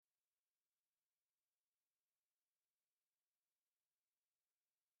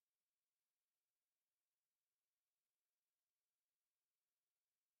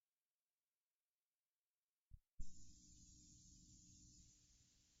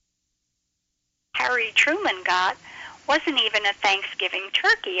Harry Truman got wasn't even a Thanksgiving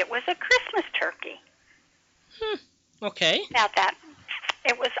turkey. It was a Christmas turkey. Okay. About that.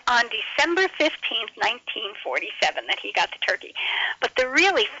 It was on December 15th, 1947 that he got the turkey. But the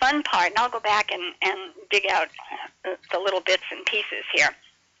really fun part, and I'll go back and dig out the little bits and pieces here,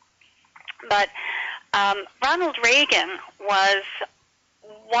 but Ronald Reagan was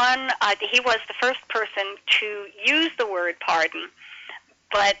he was the first person to use the word pardon,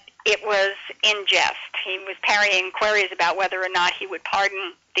 but it was in jest. He was parrying queries about whether or not he would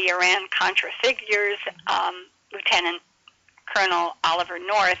pardon the Iran-Contra figures, Lieutenant Colonel Oliver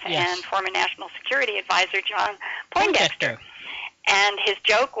North, yes, and former National Security Advisor John Poindexter. And his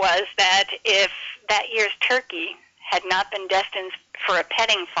joke was that if that year's turkey had not been destined for a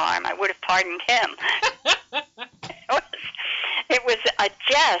petting farm, I would have pardoned him. It was a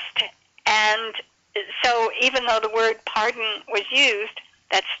jest, and so even though the word pardon was used,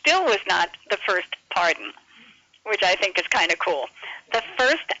 that still was not the first pardon, which I think is kind of cool. The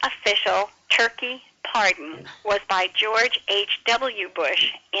first official turkey pardon was by George H.W.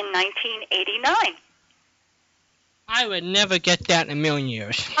 Bush in 1989. I would never get that in a million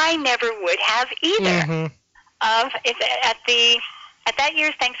years. I never would have either. At that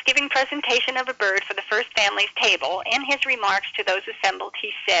year's Thanksgiving presentation of a bird for the first family's table, in his remarks to those assembled,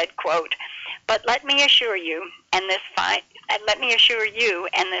 he said, quote, "But let me assure you and this fine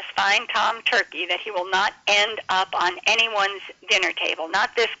tom turkey that he will not end up on anyone's dinner table.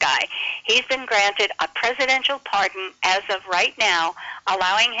 Not this guy. He's been granted a presidential pardon as of right now,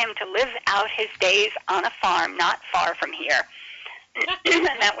 allowing him to live out his days on a farm not far from here." And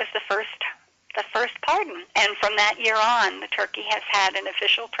that was the first pardon. And from that year on, the turkey has had an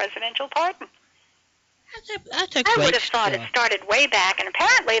official presidential pardon. That's a great I would have thought it started way back, and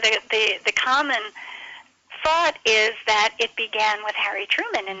apparently the common thought is that it began with Harry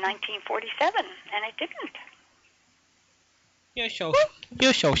Truman in 1947, and it didn't.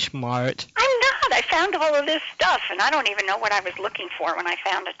 You're so smart. I'm not. I found all of this stuff, and I don't even know what I was looking for when I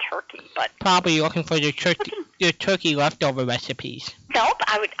found a turkey. But probably looking for your turkey leftover recipes. Nope,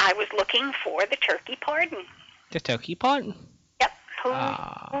 I was looking for the turkey pardon. The turkey pardon? Yep. Who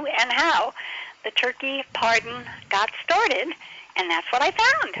and how the turkey pardon got started, and that's what I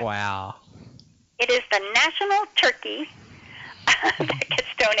found. Wow. It is the national turkey that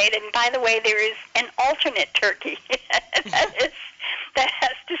gets donated. And by the way, there is an alternate turkey that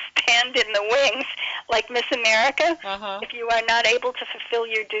has to stand in the wings, like Miss America. If you are not able to fulfill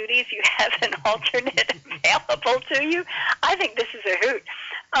your duties, you have an alternate available to you. I think this is a hoot.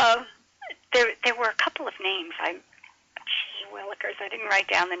 There were a couple of names. Gee willikers, I didn't write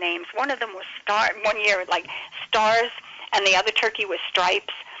down the names. One of them was one year, like Stars, and the other turkey was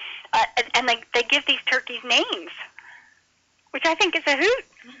Stripes. And they give these turkeys names, which I think is a hoot.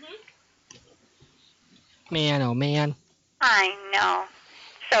 Man, oh man. I know.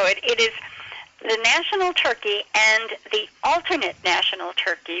 So it is the national turkey and the alternate national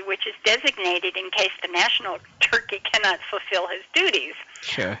turkey, which is designated in case the national turkey cannot fulfill his duties.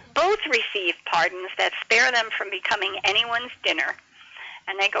 Sure. Both receive pardons that spare them from becoming anyone's dinner,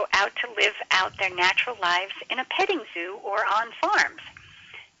 and they go out to live out their natural lives in a petting zoo or on farms.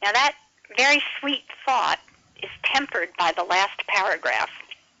 Now, that very sweet thought is tempered by the last paragraph.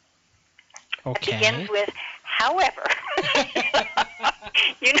 Okay. It begins with, however.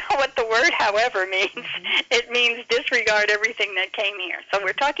 You know what the word however means. It means disregard everything that came here. So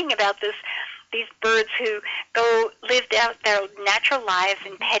we're talking about these birds who lived out their natural lives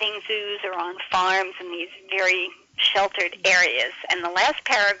in petting zoos or on farms in these very sheltered areas. And the last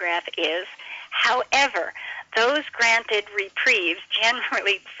paragraph is, however, those granted reprieves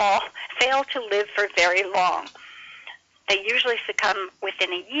generally fail to live for very long. They usually succumb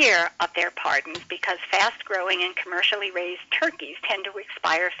within a year of their pardons because fast-growing and commercially raised turkeys tend to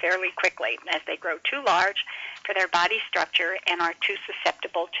expire fairly quickly as they grow too large for their body structure and are too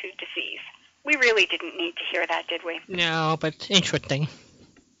susceptible to disease. We really didn't need to hear that, did we? No, but interesting.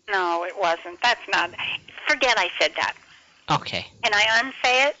 No, it wasn't. That's not... Forget I said that. Okay. Can I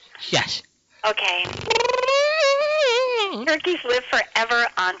unsay it? Yes. Okay. Turkeys live forever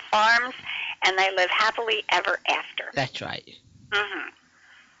on farms, and they live happily ever after. That's right.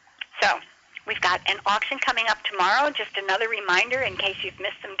 So, we've got an auction coming up tomorrow. Just another reminder in case you've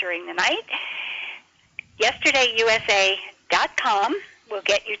missed them during the night. YesterdayUSA.com will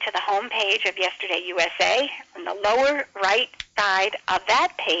get you to the home page of Yesterday USA. On the lower right side of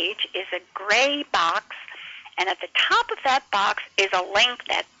that page is a gray box, and at the top of that box is a link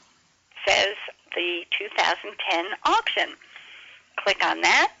that says the 2010 auction. Click on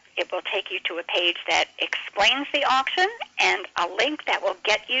that, It will take you to a page that explains the auction and a link that will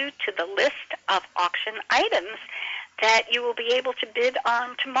get you to the list of auction items that you will be able to bid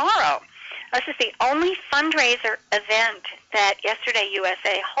on tomorrow. This is the only fundraiser event that Yesterday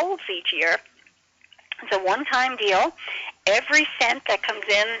USA holds each year. It's a one-time deal. Every cent that comes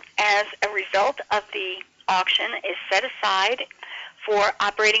in as a result of the auction is set aside for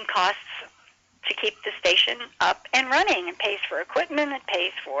operating costs to keep the station up and running. It pays for equipment. It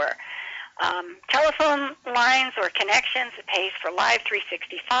pays for telephone lines or connections. It pays for Live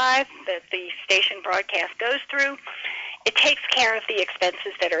 365 that the station broadcast goes through. It takes care of the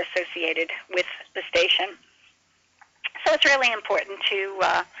expenses that are associated with the station. So it's really important to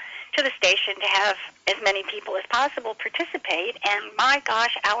the station to have as many people as possible participate, and my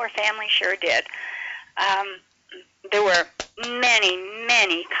gosh, our family sure did. There were many,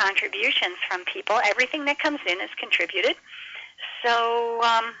 many contributions from people. Everything that comes in is contributed. So,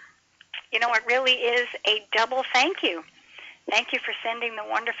 it really is a double thank you. Thank you for sending the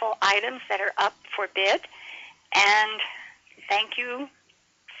wonderful items that are up for bid, and thank you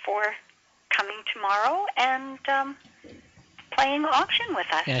for coming tomorrow and playing auction with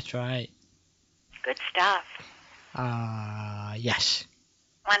us. That's right. Good stuff. Yes.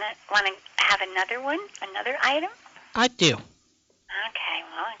 Want to have another one? Another item? I do. Okay,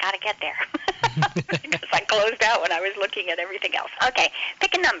 well, I got to get there. Because I closed out when I was looking at everything else. Okay,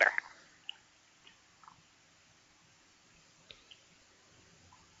 pick a number.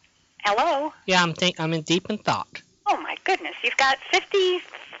 Hello? Yeah, I'm in deep in thought. Oh, my goodness. You've got 54.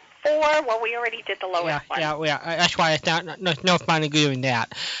 Well, we already did the lowest one. Yeah. That's why it's no fun doing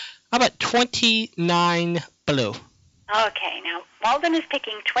that. How about 29 blue? Okay, now, Walden is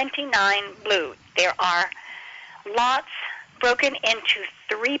picking 29 blue. There are lots broken into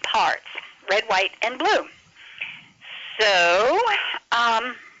 3 parts, red, white, and blue. So,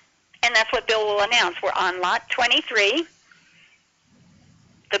 and that's what Bill will announce. We're on lot 23,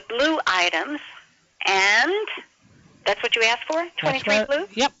 the blue items, and that's what you asked for, 23 blue?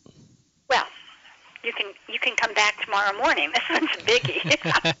 Yep. Well, you can come back tomorrow morning. This one's a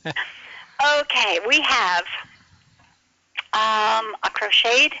biggie. Okay, we have a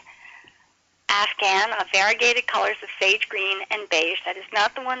crocheted Afghan of variegated colors of sage green and beige. That is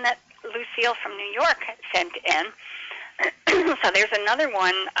not the one that Lucille from New York sent in. So there's another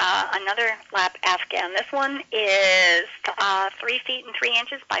one, another lap Afghan. This one is 3 feet and 3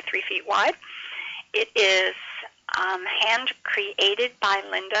 inches by 3 feet wide. It is hand created by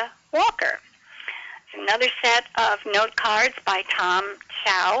Linda Walker. It's another set of note cards by Tom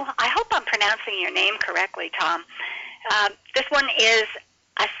Chow. I hope I'm pronouncing your name correctly, Tom. This one is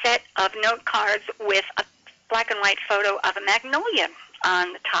a set of note cards with a black and white photo of a magnolia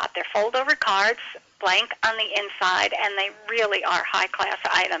on the top. They're fold-over cards, blank on the inside, and they really are high-class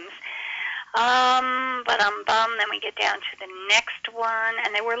items. Then we get down to the next one,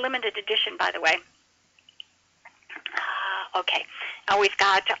 and they were limited edition, by the way. Okay, now we've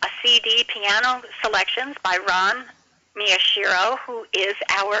got a CD piano selections by Ron Miyashiro, who is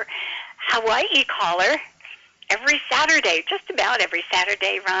our Hawaii caller. Every Saturday, just about every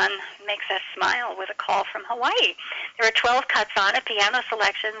Saturday, Ron makes us smile with a call from Hawaii. There are 12 cuts on it, piano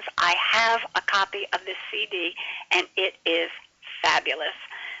selections. I have a copy of this CD, and it is fabulous.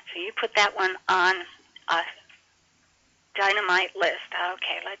 So you put that one on a dynamite list.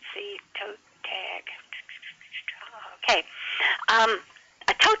 Okay, let's see, tote tag. Okay,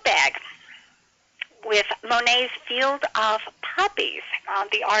 a tote bag with Monet's Field of Poppies.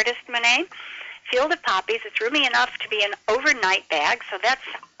 The artist Monet, Field of Poppies. It's roomy enough to be an overnight bag, so that's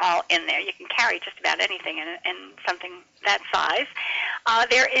all in there. You can carry just about anything in something that size.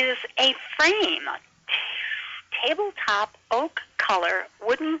 There is a frame, tabletop oak color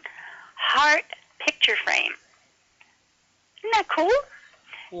wooden heart picture frame. Isn't that cool?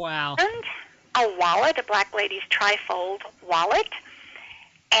 Wow. And a wallet, a Black Lady's trifold wallet,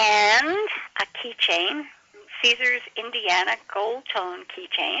 and a keychain, Caesar's Indiana gold tone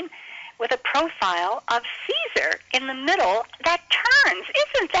keychain, with a profile of Caesar in the middle that turns.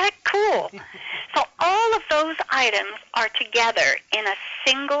 Isn't that cool? So all of those items are together in a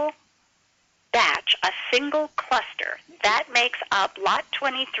single batch, a single cluster. That makes up Lot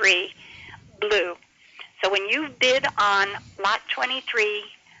 23 blue. So when you bid on Lot 23,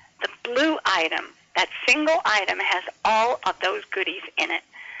 the blue item, that single item, has all of those goodies in it.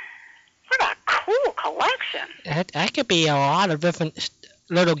 What a cool collection. That could be a lot of different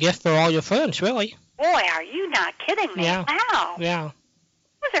little gifts for all your friends, really. Boy, are you not kidding me. Yeah. Wow. Yeah.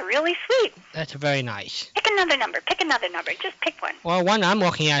 Those are really sweet. That's very nice. Pick another number. Just pick one. Well, one I'm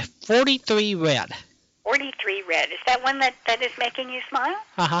looking at, 43 red. 43 Red. Is that one that is making you smile?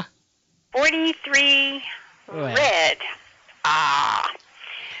 Uh-huh. 43 Red. Ah.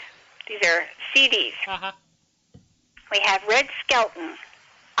 These are CDs. Uh-huh. We have Red Skelton.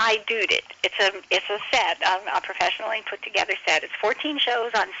 I Doed It. It's a set, a professionally put together set. It's 14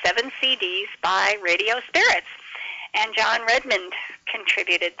 shows on 7 CDs by Radio Spirits, and John Redmond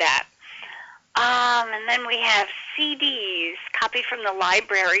contributed that. And then we have CDs copied from the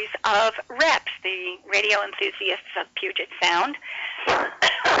libraries of REPS, the Radio Enthusiasts of Puget Sound.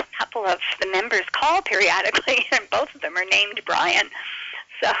 A couple of the members call periodically, and both of them are named Brian.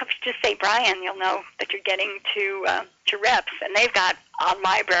 So if you just say Brian, you'll know that you're getting to REPS, and they've got a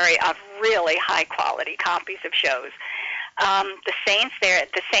library of really high-quality copies of shows. The Saint, there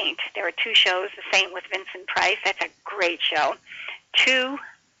are 2 shows, The Saint with Vincent Price, that's a great show. 2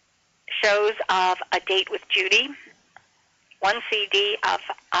 shows of A Date with Judy, 1 CD of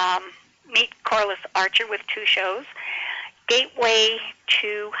Meet Corliss Archer with 2 shows. Gateway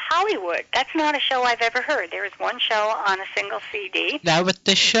to Hollywood. That's not a show I've ever heard. There is 1 show on a single CD. That was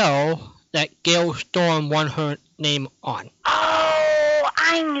the show that Gail Storm won her name on. Oh,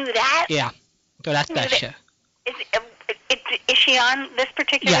 I knew that. Yeah, so that's that show. Is she on this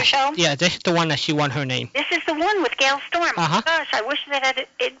particular show? Yeah, this is the one that she won her name. This is the one with Gail Storm. Uh-huh. Oh, gosh, I wish that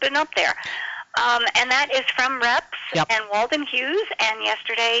it'd been up there. And that is from REPS and Walden Hughes and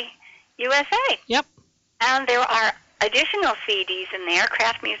Yesterday USA. Yep. And there are additional CDs in there.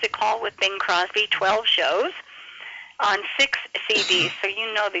 Craft Music Hall with Bing Crosby, 12 shows on 6 CDs, so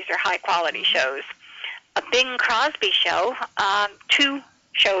you know these are high-quality shows. A Bing Crosby show, 2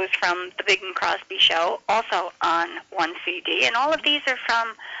 shows from the Bing Crosby show, also on 1 CD, and all of these are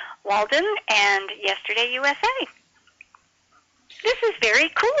from Walden and Yesterday USA. This is very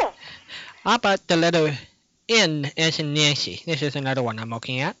cool. How about the letter N as in Nancy? This is another one I'm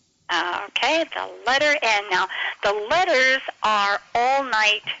looking at. Okay, the letter N. Now, the letters are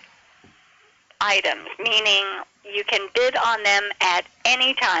all-night items, meaning you can bid on them at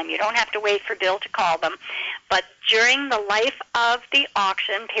any time. You don't have to wait for Bill to call them. But during the life of the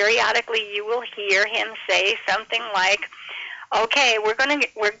auction, periodically you will hear him say something like, okay, we're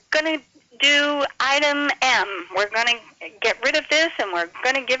gonna do item M. We're going to get rid of this, and we're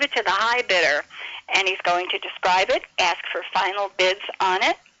going to give it to the high bidder. And he's going to describe it, ask for final bids on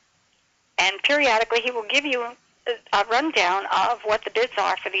it, and periodically he will give you a rundown of what the bids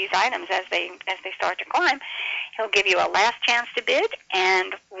are for these items as they start to climb. He'll give you a last chance to bid,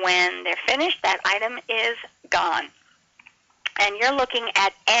 and when they're finished, that item is gone. And you're looking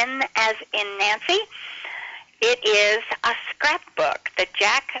at N as in Nancy. It is a scrapbook, the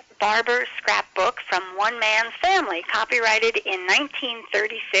Jack Barber scrapbook from One Man's Family, copyrighted in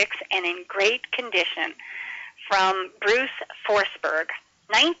 1936 and in great condition, from Bruce Forsberg.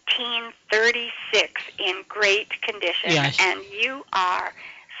 1936 in great condition, yes. And you are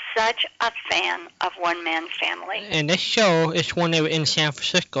such a fan of One Man's Family. And this show is when they were in San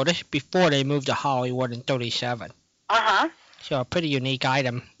Francisco. This is before they moved to Hollywood in 37. Uh-huh. So a pretty unique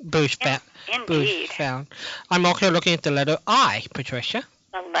item Bruce found. I'm also looking at the letter I, Patricia.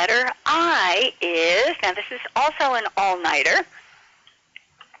 The letter I is, now this is also an all-nighter,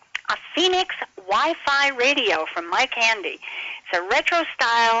 a Phoenix Wi-Fi radio from Mike Handy. It's a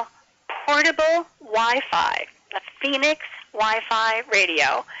retro-style portable Wi-Fi, a Phoenix Wi-Fi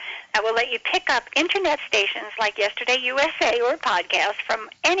radio that will let you pick up internet stations like Yesterday USA or podcasts from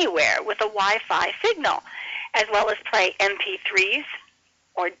anywhere with a Wi-Fi signal, as well as play MP3s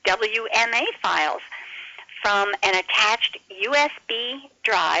or WMA files from an attached USB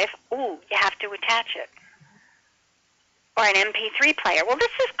drive. Ooh, you have to attach it. Or an MP3 player. Well,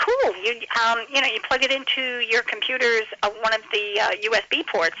 this is cool. You plug it into your computer's one of the USB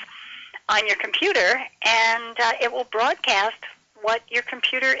ports on your computer, and it will broadcast what your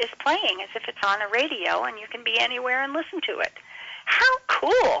computer is playing as if it's on a radio, and you can be anywhere and listen to it. How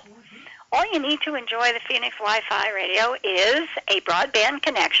cool! All you need to enjoy the Phoenix Wi-Fi radio is a broadband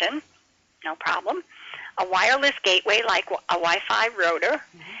connection, no problem, a wireless gateway like a Wi-Fi router,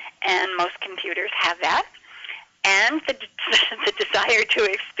 and most computers have that, and the desire to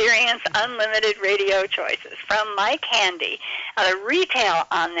experience unlimited radio choices from Mike Handy. Now, the retail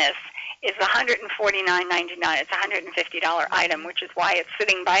on this is $149.99. It's a $150 item, which is why it's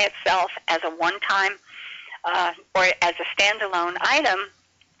sitting by itself as a one-time or as a standalone item,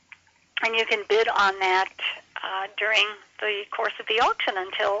 and you can bid on that during the course of the auction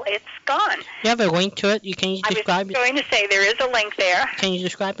until it's gone. You have a link to it? Can you describe it? I was going to say there is a link there. Can you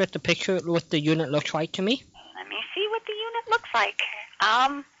describe what the picture, what the unit looks like to me? Let me see what the unit looks like.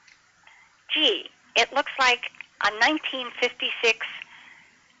 It looks like a 1956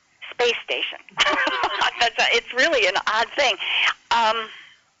 space station. It's really an odd thing.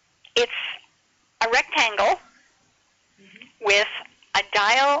 It's a rectangle with a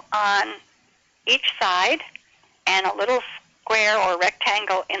dial on each side and a little square or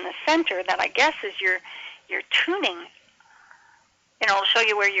rectangle in the center that I guess is your tuning. It'll show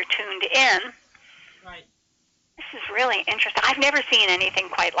you where you're tuned in. Right. This is really interesting. I've never seen anything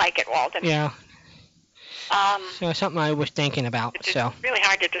quite like it, Walden. Yeah. So something I was thinking about. It's really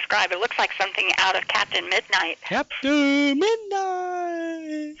hard to describe. It looks like something out of Captain Midnight. Captain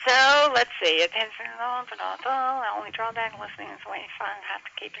Midnight. So let's see. It has the only drawback of listening is way fun. Have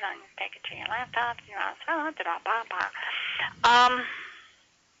to keep it on. Take it to your laptop.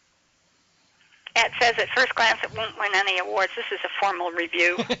 It says at first glance it won't win any awards. This is a formal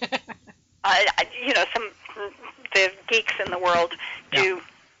review. The geeks in the world do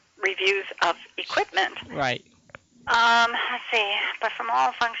reviews of equipment. Right. Let's see. But from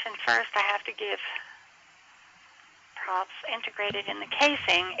all function first, I have to give props. Integrated in the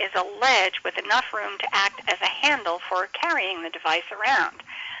casing is a ledge with enough room to act as a handle for carrying the device around,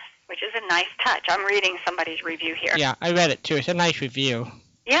 which is a nice touch. I'm reading somebody's review here. Yeah, I read it too. It's a nice review.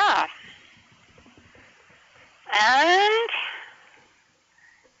 Yeah. And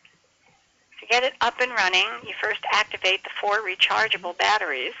to get it up and running, you first activate the 4 rechargeable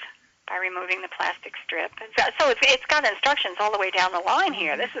batteries by removing the plastic strip. So it's got instructions all the way down the line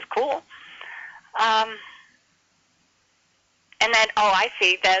here. This is cool. And then, I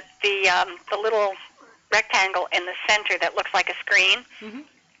see that the little rectangle in the center that looks like a screen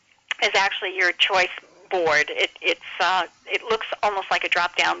is actually your choice board. It looks almost like a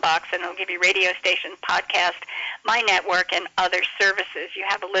drop-down box, and it'll give you radio stations, podcast, my network, and other services. You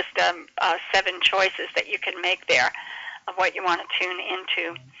have a list of 7 choices that you can make there of what you want to tune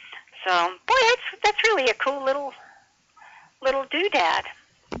into. So, boy, that's really a cool little doodad.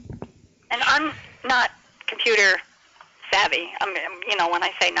 And I'm not computer savvy. When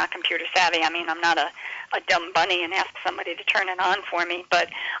I say not computer savvy, I mean I'm not a dumb bunny and ask somebody to turn it on for me, but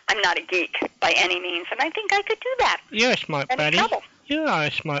I'm not a geek by any means, and I think I could do that. You're a smart buddy. You are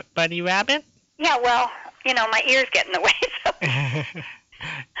a smart buddy, Rabbit. Yeah, well, my ears get in the way. So.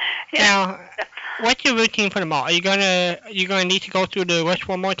 Now, what's your routine for tomorrow? Are you gonna need to go through the list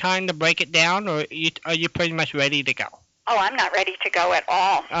one more time to break it down, or are you pretty much ready to go? Oh, I'm not ready to go at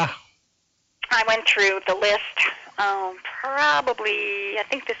all. I went through the list probably, I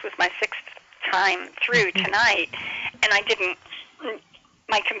think this was my 6th time through tonight, and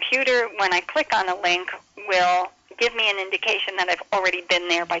my computer, when I click on a link, will give me an indication that I've already been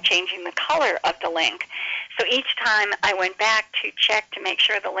there by changing the color of the link. So each time I went back to check to make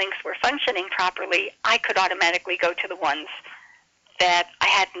sure the links were functioning properly, I could automatically go to the ones that I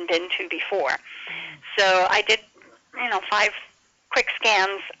hadn't been to before. So I did, 5 quick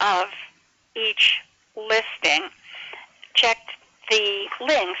scans of each listing, checked the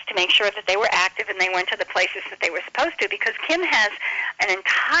links to make sure that they were active and they went to the places that they were supposed to, because Kim has an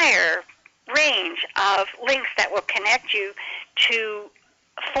entire range of links that will connect you to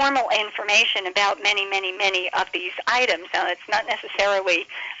formal information about many, many, many of these items. Now, it's not necessarily,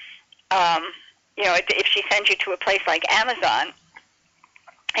 if she sends you to a place like Amazon,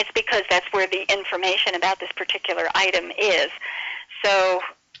 it's because that's where the information about this particular item is. So,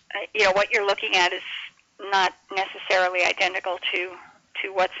 what you're looking at is not necessarily identical to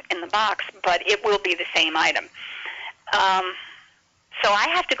what's in the box, but it will be the same item. So I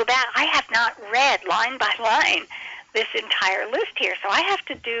have to go back. I have not read line by line this entire list here. So I have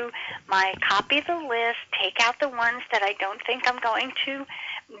to do my copy the list, take out the ones that I don't think I'm going to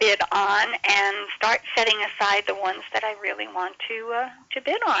bid on, and start setting aside the ones that I really want to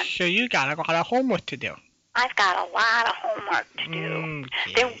bid on. So you got a lot of homework to do. I've got a lot of homework to do.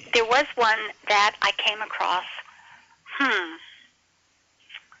 There was one that I came across.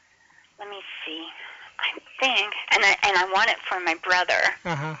 Let me see. I think, and I want it for my brother.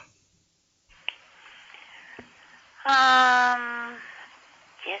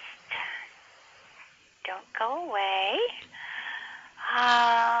 Just don't go away.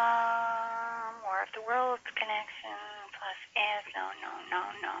 More of the world's connection plus is no.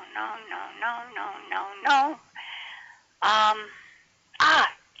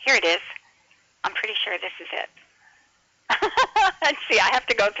 Here it is. I'm pretty sure this is it. Let's see, I have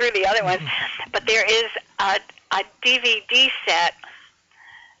to go through the other ones. But there is a DVD set.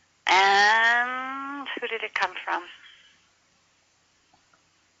 And who did it come from?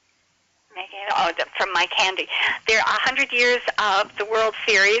 From Mike Handy. There are 100 years of the World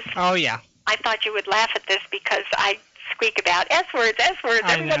Series. Oh, yeah. I thought you would laugh at this because I squeak about S-words.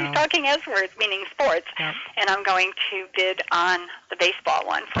 Everybody's talking S-words, meaning sports. Yep. And I'm going to bid on the baseball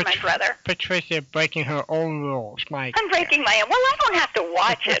one for my brother. Patricia breaking her own rules. I'm breaking my own. Well, I don't have to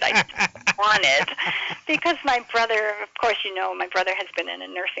watch it. I just want it. Because my brother, of course, my brother has been in a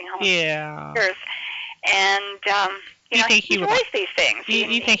nursing home for years. And, he enjoys these things.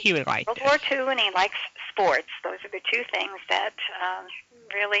 You think he would like World War II, and he likes sports. Those are the two things that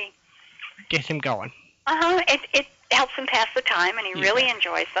really gets him going. It helps him pass the time, and he really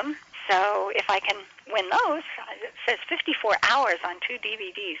enjoys them. So if I can win those, it says 54 hours on 2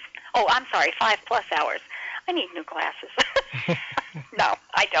 DVDs. Oh, I'm sorry, 5+ hours. I need new glasses. No,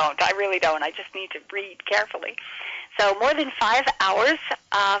 I don't. I really don't. I just need to read carefully. So more than 5 hours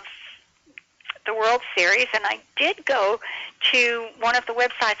of the World Series, and I did go to one of the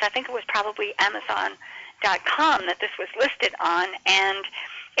websites, I think it was probably Amazon.com that this was listed on, and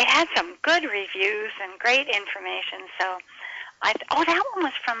it had some good reviews and great information. So, that one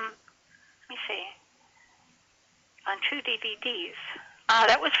was from, let me see, on 2 DVDs.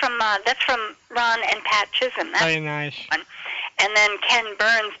 That's from Ron and Pat Chisholm. That's very nice. One. And then Ken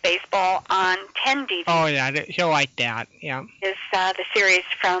Burns' baseball on 10 DVDs. Oh, yeah, he'll like that, yeah. Is the series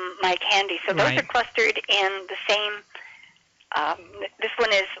from Mike Handy. So those are clustered in the same, this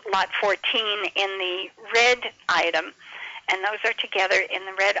one is lot 14 in the red item, and those are together in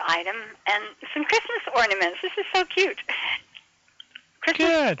the red item. And some Christmas ornaments. This is so cute. Christmas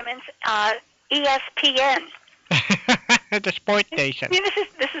ornaments, ESPN. The sports station. This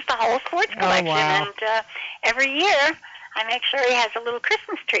is the whole sports collection, and every year I make sure he has a little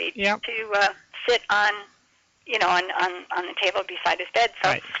Christmas tree to sit on, on the table beside his bed.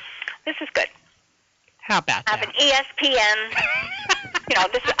 So this is good. How about that? I have an ESPN.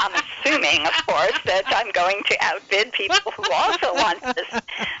 I'm assuming, of course, that I'm going to outbid people who also want this.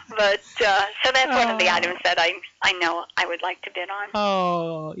 But so that's one of the items that I know I would like to bid on.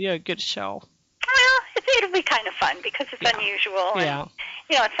 Oh, yeah, good show. Well, it'll be kind of fun because it's unusual. And,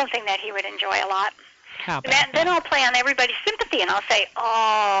 it's something that he would enjoy a lot. How about that? Then I'll play on everybody's sympathy, and I'll say,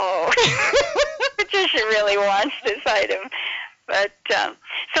 oh, Patricia really wants this item. But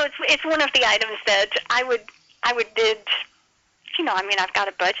so it's one of the items that I would bid. I've got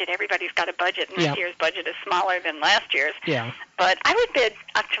a budget. Everybody's got a budget, and this year's budget is smaller than last year's. Yeah. But I would bid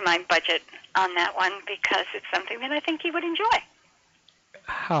up to my budget on that one because it's something that I think he would enjoy.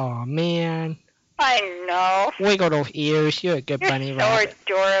 Oh, man. I know. Wiggle those ears. You're a good bunny rabbit.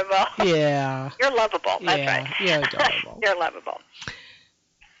 You're so adorable. Yeah. You're lovable. That's right. You're adorable. You're lovable.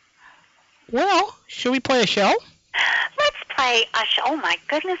 Well, should we play a show? Let's play a show. Oh, my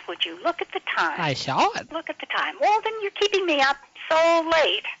goodness, would you look at the time? I saw it. Look at the time. Well, then you're keeping me up so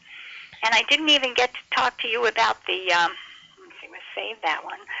late. And I didn't even get to talk to you about the, let's see, we'll save that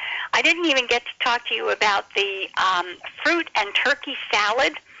one. I didn't even get to talk to you about the fruit and turkey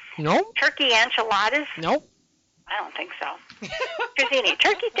salad. No. Turkey enchiladas. Nope. I don't think so. Tetrazzini.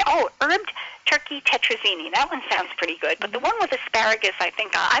 Herbed turkey tetrazzini. That one sounds pretty good. But the one with asparagus, I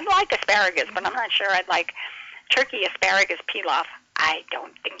think, I like asparagus, but I'm not sure I'd like turkey asparagus pilaf. I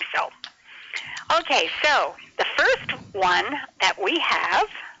don't think so. Okay, so the first one that we have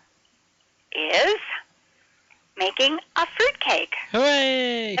is making a fruitcake.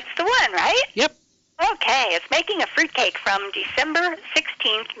 Hooray! That's the one, right? Yep. Okay, it's making a fruitcake from December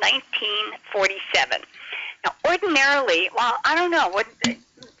 16th, 1947. Now, ordinarily, well, I don't know,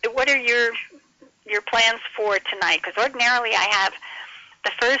 what are your plans for tonight? Because ordinarily I have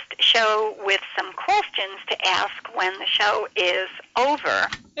the first show with some questions to ask when the show is over.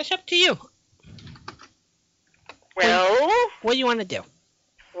 It's up to you. Well? What do you want to do?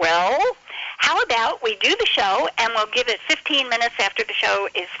 Well, how about we do the show, and we'll give it 15 minutes after the show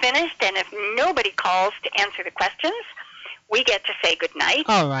is finished, and if nobody calls to answer the questions, we get to say goodnight.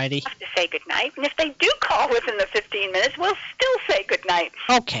 All righty. We have to say goodnight, and if they do call within the 15 minutes, we'll still say goodnight.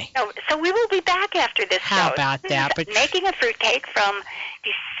 Okay. So we will be back after this show. How about that? But making a fruitcake from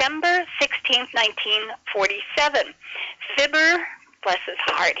December 16th, 1947. Fibber, bless his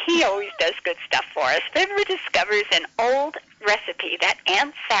heart, he always does good stuff for us. Fibber discovers an old recipe that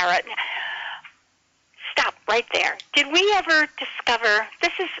Aunt Sarah... Stop right there. Did we ever discover...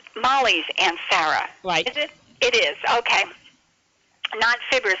 This is Molly's Aunt Sarah. Right. Is it? It is. Okay. Not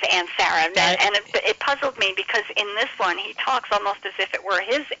Fibber's Aunt Sarah. And it puzzled me because in this one he talks almost as if it were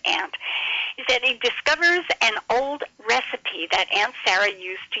his aunt. He said he discovers an old recipe that Aunt Sarah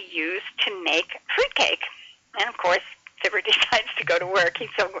used to make fruitcake. And, of course, Fibber decides to go to work. He's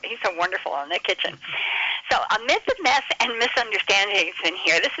so wonderful in the kitchen. So a myth of mess and misunderstandings in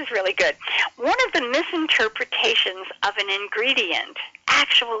here. This is really good. One of the misinterpretations of an ingredient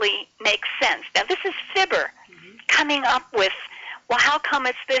actually makes sense. Now, this is Fibber coming up with, well, how come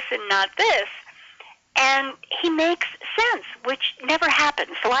it's this and not this? And he makes sense, which never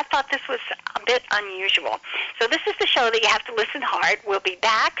happens. So I thought this was a bit unusual. So this is the show that you have to listen hard. We'll be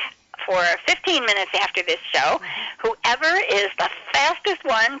back for 15 minutes after this show. Whoever is the fastest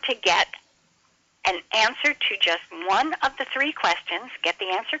one to get an answer to just one of the three questions, get the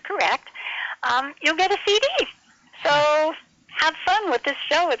answer correct, you'll get a CD. So have fun with this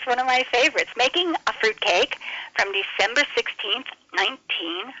show. It's one of my favorites. Making a Fruitcake from December 16th,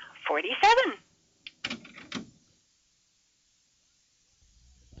 1947.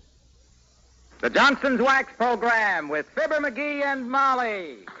 The Johnson's Wax Program with Fibber McGee and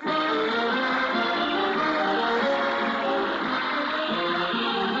Molly.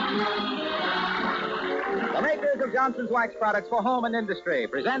 The makers of Johnson's Wax products for home and industry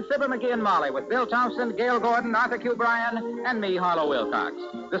present Fibber McGee and Molly with Bill Thompson, Gail Gordon, Arthur Q. Bryan, and me, Harlow Wilcox.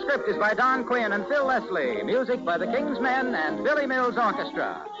 The script is by Don Quinn and Phil Leslie. Music by the King's Men and Billy Mills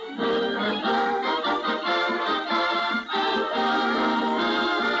Orchestra.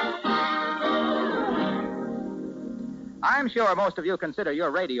 I'm sure most of you consider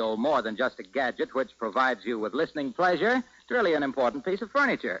your radio more than just a gadget which provides you with listening pleasure. It's really an important piece of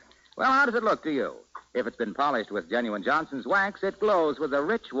furniture. Well, how does it look to you? If it's been polished with genuine Johnson's wax, it glows with a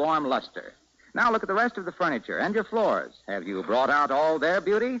rich, warm luster. Now look at the rest of the furniture and your floors. Have you brought out all their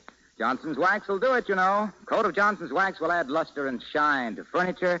beauty? Johnson's wax will do it, you know. A coat of Johnson's wax will add luster and shine to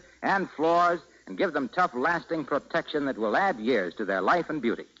furniture and floors and give them tough, lasting protection that will add years to their life and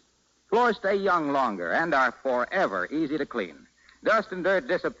beauty. Floors stay young longer and are forever easy to clean. Dust and dirt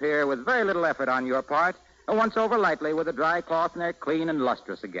disappear with very little effort on your part, and once over lightly with a dry cloth and they're clean and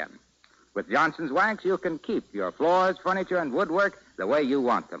lustrous again. With Johnson's Wax, you can keep your floors, furniture, and woodwork the way you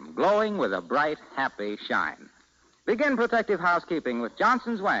want them, glowing with a bright, happy shine. Begin protective housekeeping with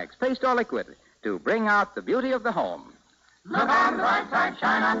Johnson's Wax, paste or liquid, to bring out the beauty of the home. Look on the bright side,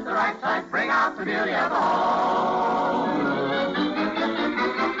 shine up the right side, bring out the beauty of the home.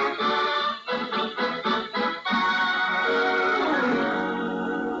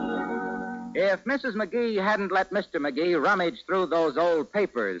 If Mrs. McGee hadn't let Mr. McGee rummage through those old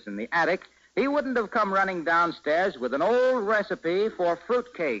papers in the attic, he wouldn't have come running downstairs with an old recipe for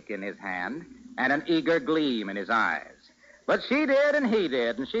fruitcake in his hand and an eager gleam in his eyes. But she did and he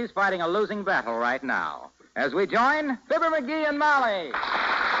did, and she's fighting a losing battle right now. As we join Fibber McGee and Molly.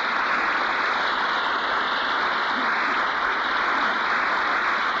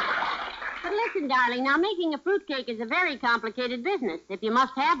 Listen, darling, now making a fruitcake is a very complicated business. If you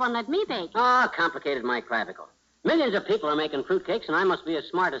must have one, let me bake. Oh, complicated my clavicle. Millions of people are making fruitcakes, and I must be as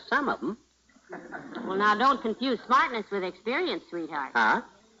smart as some of them. Well, now, don't confuse smartness with experience, sweetheart. Huh?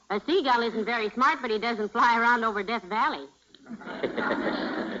 A seagull isn't very smart, but he doesn't fly around over Death Valley.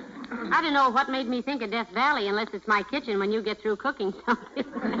 I don't know what made me think of Death Valley unless it's my kitchen when you get through cooking something.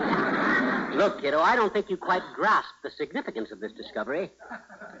 Look, kiddo, I don't think you quite grasp the significance of this discovery.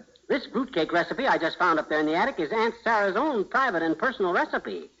 This fruitcake recipe I just found up there in the attic is Aunt Sarah's own private and personal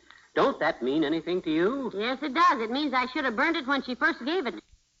recipe. Don't that mean anything to you? Yes, it does. It means I should have burned it when she first gave it.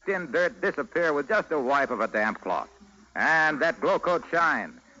 In dirt disappear with just a wipe of a damp cloth. And that glow coat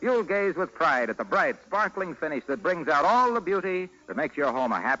shine. You'll gaze with pride at the bright, sparkling finish that brings out all the beauty that makes your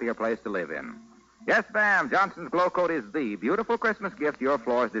home a happier place to live in. Yes, ma'am, Johnson's Glow Coat is the beautiful Christmas gift your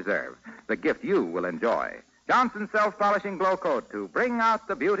floors deserve. The gift you will enjoy. Johnson's self-polishing Glow Coat to bring out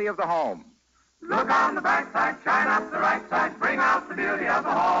the beauty of the home. Look on the bright side, shine up the right side, bring out the beauty of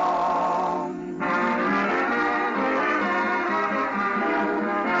the home.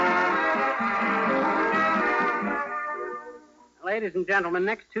 Ladies and gentlemen,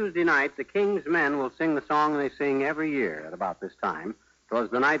 next Tuesday night, the King's Men will sing the song they sing every year at about this time. It was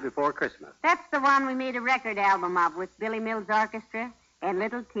the night before Christmas. That's the one we made a record album of with Billy Mills Orchestra and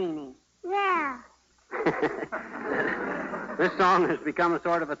Little Teeny. Yeah. This song has become a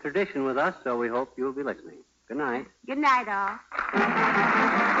sort of a tradition with us, so we hope you'll be listening. Good night. Good night, all.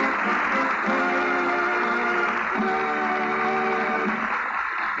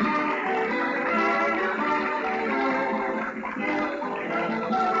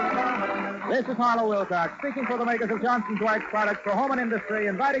 This is Harlow Wilcox, speaking for the makers of Johnson's Wax products for home and industry,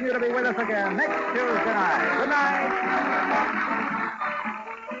 inviting you to be with us again next Tuesday night. Good night.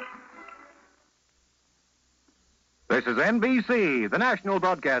 This is NBC, the national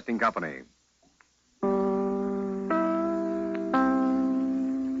broadcasting company.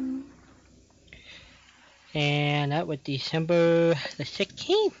 And that was December the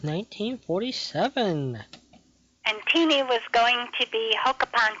 16th, 1947. And Teeny was going to be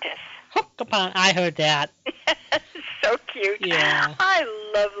Hokapontis. Hookapon, I heard that. So cute. Yeah. I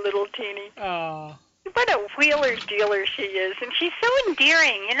love little Teeny. Oh. What a wheeler dealer she is, and she's so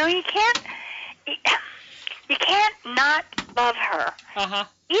endearing. You know, you You can't not love her. Uh-huh.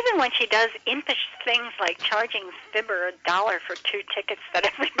 Even when she does impish things like charging Fibber $1 for 2 tickets that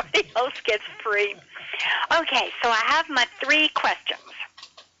everybody else gets free. Okay, so I have my 3 questions.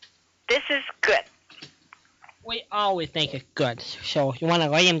 This is good. We always think it's good. So you want to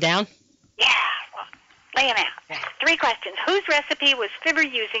lay him down? Yeah, well, lay them out. 3 questions. Whose recipe was Fibber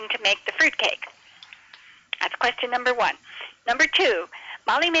using to make the fruitcake? That's question number 1. Number 2,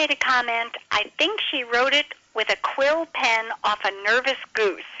 Molly made a comment. I think she wrote it with a quill pen off a nervous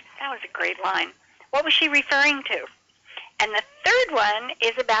goose. That was a great line. What was she referring to? And the third one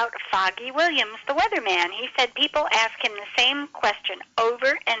is about Foggy Williams, the weatherman. He said people ask him the same question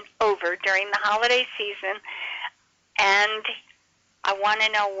over and over during the holiday season, and I want to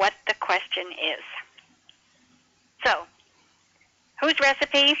know what the question is. So, whose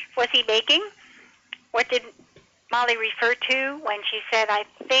recipe was he baking? What did Molly refer to when she said, I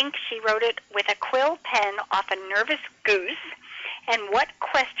think she wrote it with a quill pen off a nervous goose? And what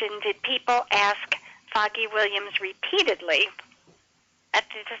question did people ask Foggy Williams repeatedly at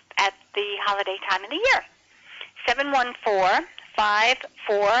the holiday time of the year?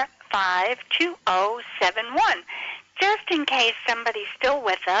 714-545-2071. Just in case somebody's still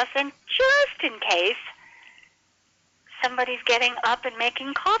with us, and just in case somebody's getting up and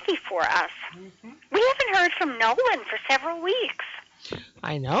making coffee for us. Mm-hmm. We haven't heard from Nolan for several weeks.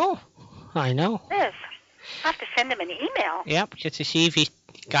 I know. Yes. I'll have to send him an email. Yep, just to see if he's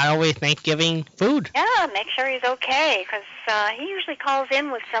got all his Thanksgiving food. Yeah, make sure he's okay, because he usually calls in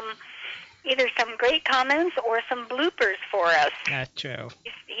with either some great comments or some bloopers for us. That's true.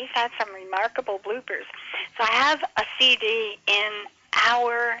 He's had some remarkable bloopers. So I have a CD in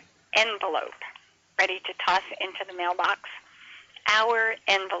our envelope, ready to toss into the mailbox. Our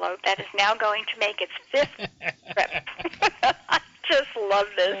envelope that is now going to make its 5th trip. I just love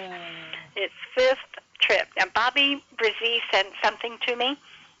this. Its 5th trip. Now, Bobby Brzee sent something to me.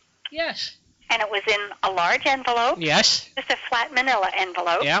 Yes. And it was in a large envelope. Yes. Just a flat manila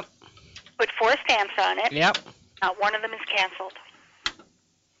envelope. Yep. With 4 stamps on it. Yep. Not one of them is canceled.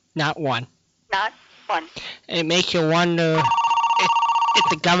 Not one. Not one. It makes you wonder if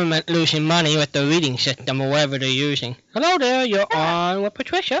the government losing money with the reading system or whatever they're using. Hello there, you're on with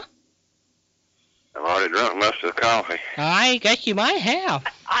Patricia. I've already drunk most of the coffee. I guess you might have.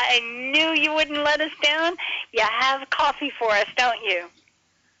 I knew you wouldn't let us down. You have coffee for us, don't you?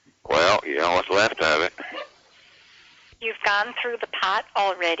 Well, you know what's left of it. You've gone through the pot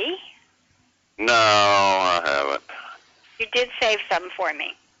already? No, I haven't. You did save some for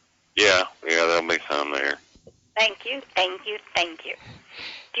me. Yeah, there'll be some there. Thank you.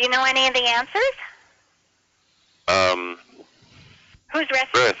 Do you know any of the answers? Whose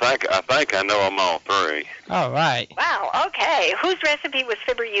recipe? Really, I think I know them all 3. All right. Wow, okay. Whose recipe was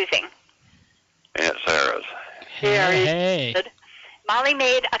Fibber using? Aunt Sarah's. Hey. Good. Molly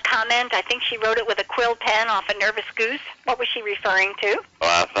made a comment. I think she wrote it with a quill pen off a nervous goose. What was she referring to?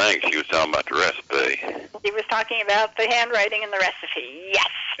 Well, I think she was talking about the recipe. She was talking about the handwriting in the recipe.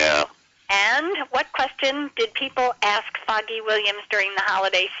 Yes. Yeah. And what question did people ask Foggy Williams during the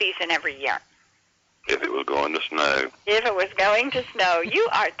holiday season every year? If it was going to snow. If it was going to snow. You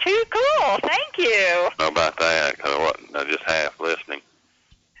are too cool. Thank you. How about that? Because I was just half listening.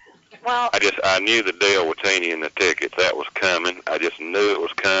 Well, I knew the deal with Teeny and the tickets. That was coming. I just knew it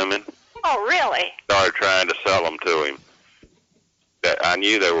was coming. Oh, really? Started trying to sell them to him. That I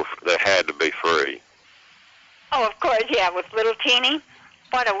knew they had to be free. Oh, of course, yeah, with little Teeny.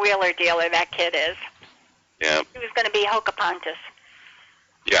 What a wheeler dealer that kid is. Yeah. He was going to be Hokapontus.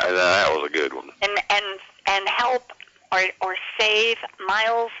 Yeah, that was a good one. And help or save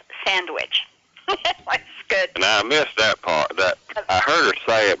Miles' sandwich. That's good. And I missed that part. That I heard her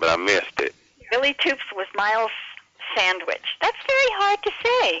say it, but I missed it. Billy Toops was Miles' sandwich. That's very hard to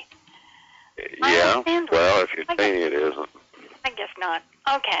say. Yeah. Sandwich. Well, if you're Teeny, it isn't. I guess not.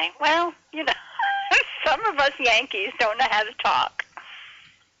 Okay. Well, some of us Yankees don't know how to talk.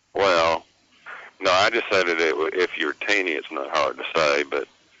 Well, no, I just said that if you're Teeny, it's not hard to say, but...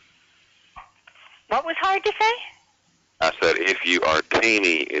 What was hard to say? I said if you are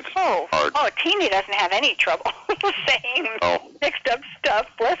Teeny, it's hard. Oh, Teeny doesn't have any trouble saying mixed up stuff.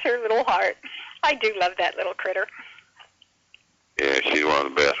 Bless her little heart. I do love that little critter. Yeah, she's one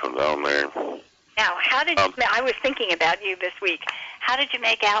of the best ones on there. Now, how did I was thinking about you this week. How did you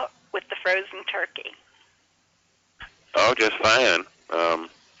make out with the frozen turkey? Oh, just fine.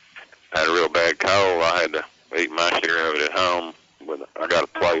 I had a real bad cold. I had to eat my share of it at home. I got a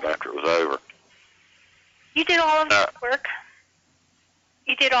plate after it was over. You did all of the work?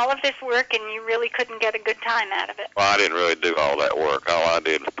 You did all of this work, and you really couldn't get a good time out of it. Well, I didn't really do all that work. All I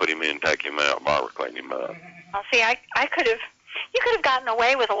did was put him in, take him out, barber clean him up. Well, see, I could have, you could have gotten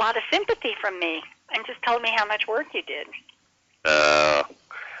away with a lot of sympathy from me and just told me how much work you did. I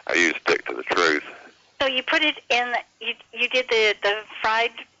usually stick to the truth. So you put it in, you did the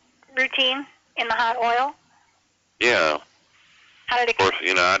fried routine in the hot oil? Yeah. How did it Of course,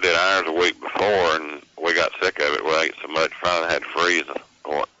 you know, I did ours a week before, and we got sick of it. We ate so much, finally had to freeze,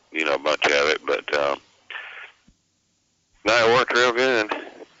 you know, a bunch of it. But, no, it worked real good.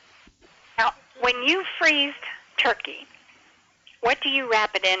 Now, when you freeze turkey, what do you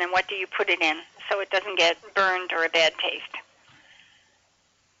wrap it in and what do you put it in so it doesn't get burned or a bad taste?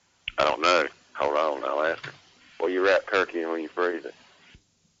 I don't know. Hold on, I'll ask her. Well, you wrap turkey in when you freeze it.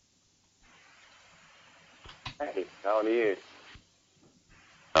 Hey, how are you?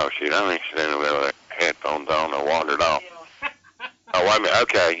 Oh, shoot, I think she's in with her headphones on or wandered off. Oh, wait a minute.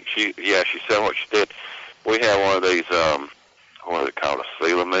 Okay. She said what she did. We have one of these, what is it called, a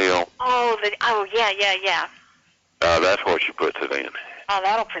sealer meal? Oh, yeah. That's what she puts it in. Oh,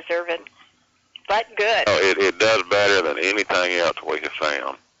 that'll preserve it. But good. Oh, it does better than anything else we have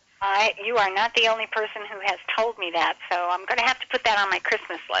found. You are not the only person who has told me that, so I'm going to have to put that on my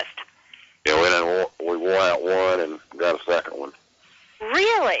Christmas list. Yeah, we wore out one and got a second one.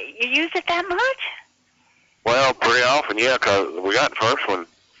 Really? You use it that much? Well, pretty often, yeah, 'cause we got the first one.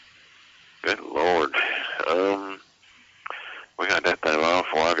 Good Lord. We got that thing long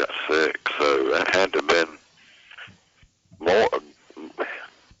before I got sick, so that had to have been more,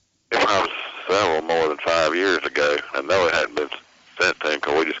 it was several more than 5 years ago. I know it hadn't been since then,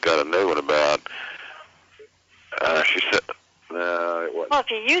 'cause we just got a new one about, she said, no, it wasn't. Well, if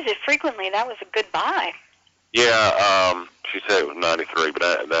you use it frequently, that was a good buy. Yeah, she said it was 93, but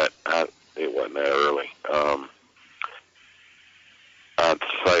it wasn't that early. I'd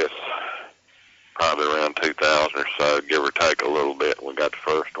say it's probably around 2000 or so, give or take a little bit when we got the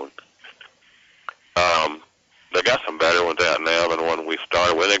first one. They got some better ones out now than the one we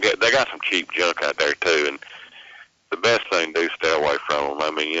started with. They got some cheap junk out there, too, and the best thing to do is stay away from them.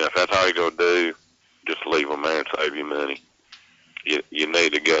 I mean, you know, if that's all you're going to do, just leave them there and save you money. You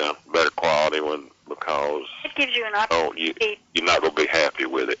need to get a better quality one because it gives you an opportunity. You're not going to be happy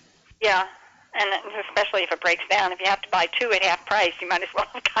with it. Yeah, and especially if it breaks down. If you have to buy two at half price, you might as well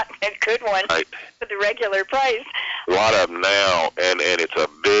have gotten a good one for the regular price. A lot of them now, and it's a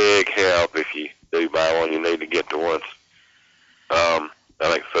big help if you do buy one. You need to get the ones. I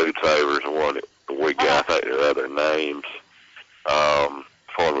think Food Savers is one that we got. I think there are other names.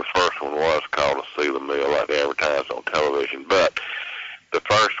 For the first one was called a Sealer Meal, like they advertised on television. But the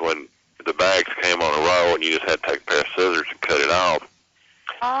first one, the bags came on a roll, and you just had to take a pair of scissors and cut it off.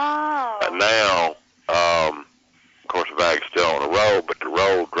 Oh. Now, of course, the bag's still on a roll, but the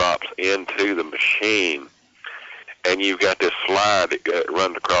roll drops into the machine, and you've got this slide that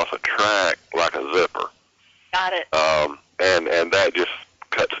runs across a track like a zipper. Got it. And that just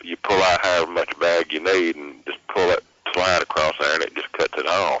cuts. You pull out however much bag you need, and just pull it, slide across there, and it just cuts it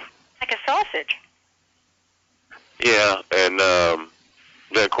off. Like a sausage. Yeah, and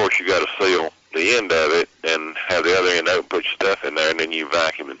then of course you got to seal the end of it and have the other end open, put your stuff in there, and then you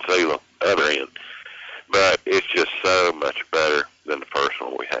vacuum and seal the other end. But it's just so much better than the first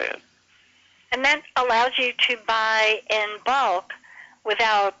one we had. And that allows you to buy in bulk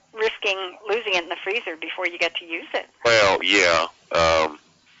without risking losing it in the freezer before you get to use it. Well, yeah.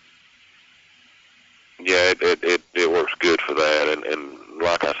 Yeah, it works good for that, and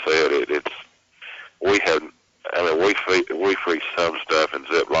like I said, we freeze some stuff in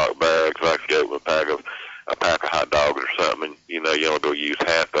Ziploc bags, like if you open a pack of hot dogs or something, and you know you only go use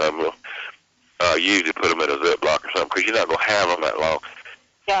half of them. We'll usually put them in a Ziploc or something because you're not going to have them that long.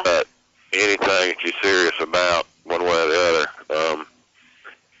 Yeah. But anything that you're serious about, one way or the other,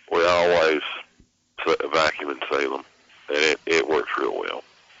 we always vacuum and seal them, and it works real well.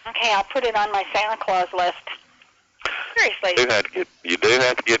 Okay, I'll put it on my Santa Claus list. Seriously. You do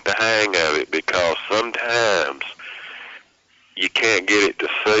have to get the hang of it because sometimes you can't get it to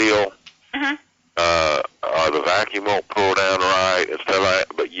seal, or the vacuum won't pull down right and stuff like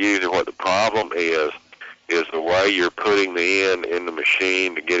that. But usually what the problem is the way you're putting the end in the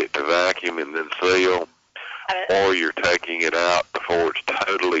machine to get it to vacuum and then seal, or you're taking it out before it's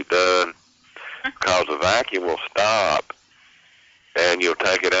totally done, because the vacuum will stop and you'll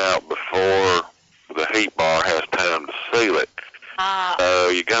take it out before the heat bar has time to seal it. So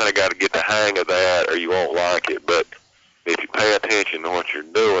you kind of got to get the hang of that or you won't like it. But if you pay attention to what you're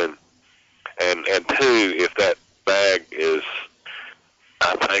doing, and two, if that bag is,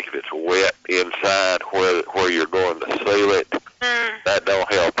 I think if it's wet inside where you're going to seal it, that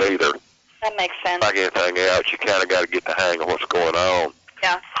don't help either. That makes sense. Like anything else, you kind of got to get the hang of what's going on.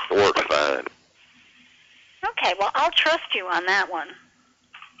 Yeah. It works fine. Okay, well, I'll trust you on that one.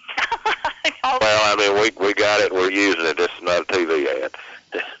 Well, I mean, we got it. We're using it. This is not a TV ad.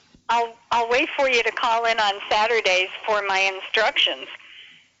 I'll wait for you to call in on Saturdays for my instructions.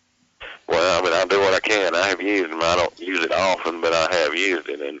 Well, I mean, I'll do what I can. I have used them. I don't use it often, but I have used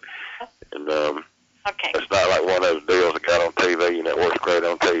it, and okay. It's not like one of those deals that got on TV and it works great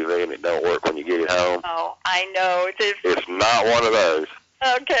on TV and it don't work when you get it home. Oh, I know. It's not one of those.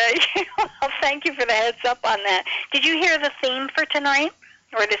 Okay. Well, thank you for the heads up on that. Did you hear the theme for tonight,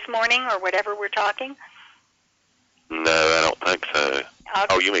 or this morning, or whatever we're talking? No, I don't think so. Okay.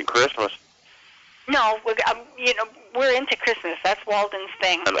 Oh, you mean Christmas? No, we're into Christmas. That's Walden's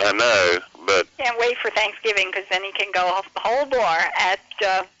thing. I know, but Can't wait for Thanksgiving because then he can go whole bore at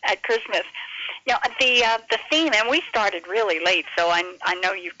Christmas. You know, the theme, and we started really late, so I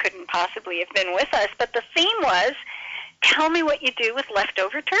know you couldn't possibly have been with us, but the theme was, tell me what you do with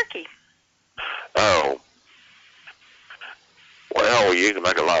leftover turkey. oh, well, you can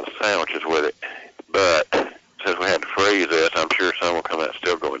make a lot of sandwiches with it, but since we had to freeze this, I'm sure some will come out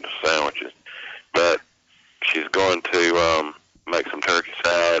still going to sandwiches. But she's going to make some turkey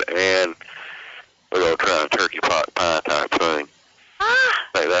salad, and we're going to try a turkey pot pie type thing. I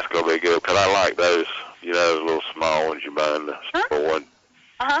think that's going to be good, because I like those, those little small ones you buy in the store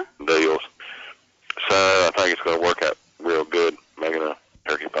deals. So I think it's going to work out real good, making a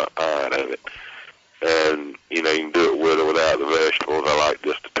turkey pot pie out of it. And, you can do it with or without the vegetables. I like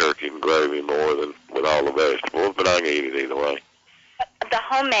just the turkey and gravy more than with all the vegetables, but I can eat it either way. The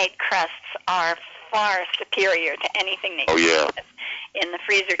homemade crusts are far superior to anything that you get in the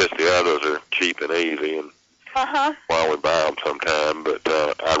freezer. Just the others are cheap and easy, and while we buy them sometime, but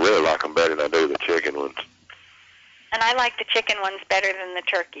I really like them better than I do the chicken ones. And I like the chicken ones better than the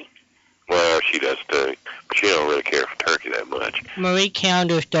turkey. Well, she does too, but she don't really care for turkey that much. Marie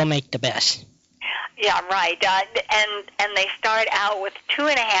Callender's don't make the best. Yeah, right. And they start out with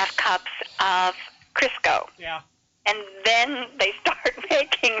 2.5 cups of Crisco. Yeah. And then they start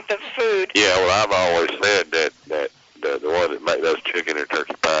making the food. Yeah, well, I've always said that the ones that make those chicken or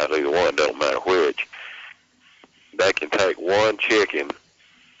turkey pies, either one, don't matter which, they can take one chicken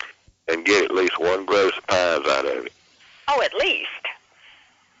and get at least one gross of pies out of it. Oh, at least.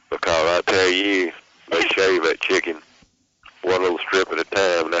 Because I tell you, they shave that chicken one little strip at a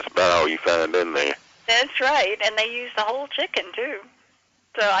time, and that's about all you find in there. That's right, and they use the whole chicken too.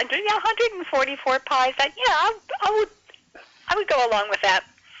 So I do 144 pies. I would go along with that.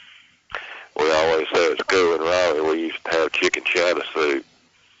 We always say it's good in Raleigh. We used to have chicken chowder soup.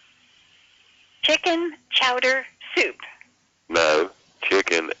 Chicken chowder soup. No,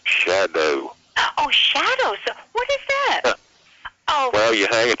 chicken shadow. Oh, shadow. So what is that? Oh. Well, you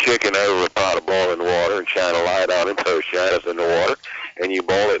hang a chicken over a pot of boiling water and shine a light on it until it shadows in the water, and you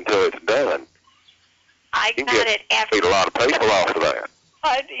boil it until it's done. I got it after. Feed a lot of people off of that.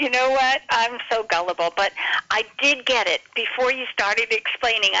 You know what? I'm so gullible, but I did get it before you started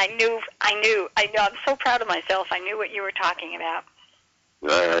explaining. I knew. I'm so proud of myself. I knew what you were talking about.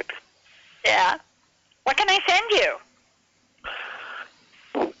 All right. Yeah. What can I send you?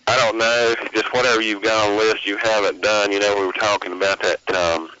 I don't know. Just whatever you've got on the list you haven't done. We were talking about that.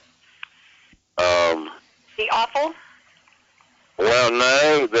 The awful? Well,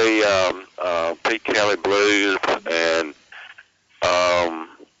 no, the Pete Kelly Blues and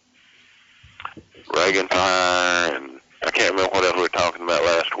Reagan Pie, and I can't remember what else we were talking about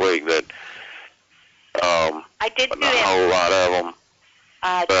last week. That I did but do not that. a whole lot of them.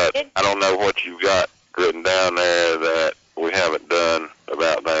 But I don't know what you've got written down there that we haven't done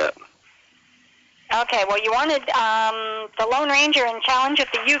about that. Okay, well, you wanted the Lone Ranger and Challenge of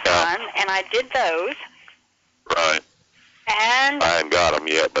the Yukon, and I did those. Right. And I haven't got them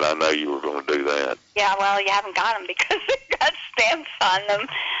yet, but I know you were going to do that. yeah, well, you haven't got them because they got stamps on them.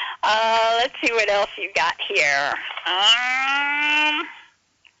 Let's see what else you got here. I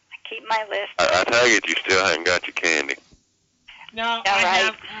keep my list. I take it you still haven't got your candy. No,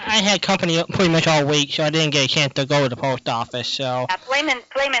 right. I had company pretty much all week, so I didn't get a chance to go to the post office. So Yeah, blame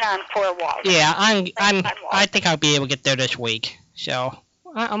it on poor Walt. yeah, I think I'll be able to get there this week. So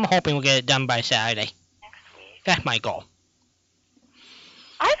I'm hoping we'll get it done by Saturday. Next week. That's my goal.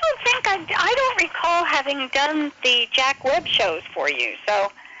 I don't think I don't recall having done the Jack Webb shows for you.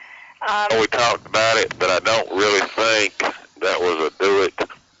 So. We talked about it, but I don't really think that was a do it.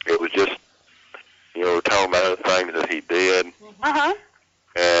 It was just, we're talking about the things that he did.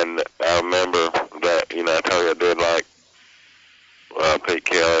 And I remember that, I told you I did like Pete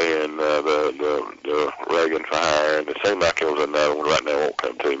Kelly and the Reagan fire, and it seemed like there was another one right now won't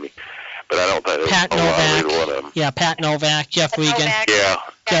come to me. But I don't think there's Pat a whole lot of Novak. either one of them. Yeah, Pat Novak, Jeff Regan. Novak. Yeah,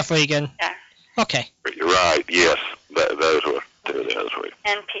 Jeff Regan. Yeah. Okay. you're right. Yes, those were two of those weeks.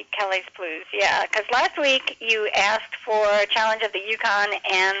 And Pete Kelly's Blues, yeah. Because last week you asked for a challenge of the Yukon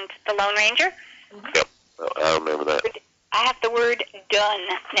and the Lone Ranger. Yep, I remember that. I have the word done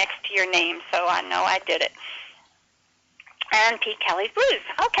next to your name, so I know I did it. And Pete Kelly's Blues.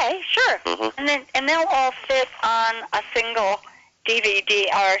 Okay, sure. Mm-hmm. And they'll all fit on a single DVD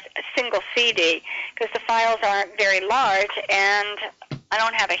or a single CD because the files aren't very large, and I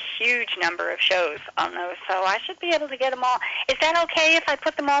don't have a huge number of shows on those, so I should be able to get them all. Is that okay if I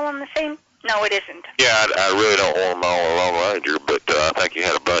put them all on the same? No, it isn't. Yeah, I really don't want them all on Lone Ranger, but I think you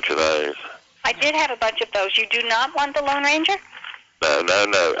had a bunch of those. I did have a bunch of those. You do not want the Lone Ranger?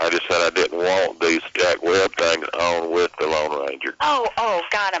 No. I just said I didn't want these Jack Webb things on with the Lone Ranger. Oh,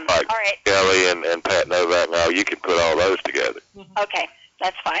 got them. Like All right. Kelly and Pat Novak. Now you can put all those together. Okay,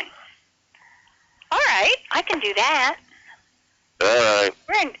 that's fine. All right, I can do that. All right.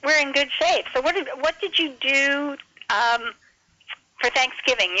 We're in good shape. So what did you do for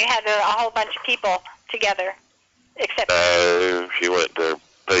Thanksgiving? You had a whole bunch of people together, except. She went to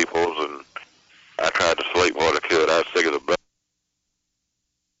People's, and I tried to sleep what I could. I was sick of the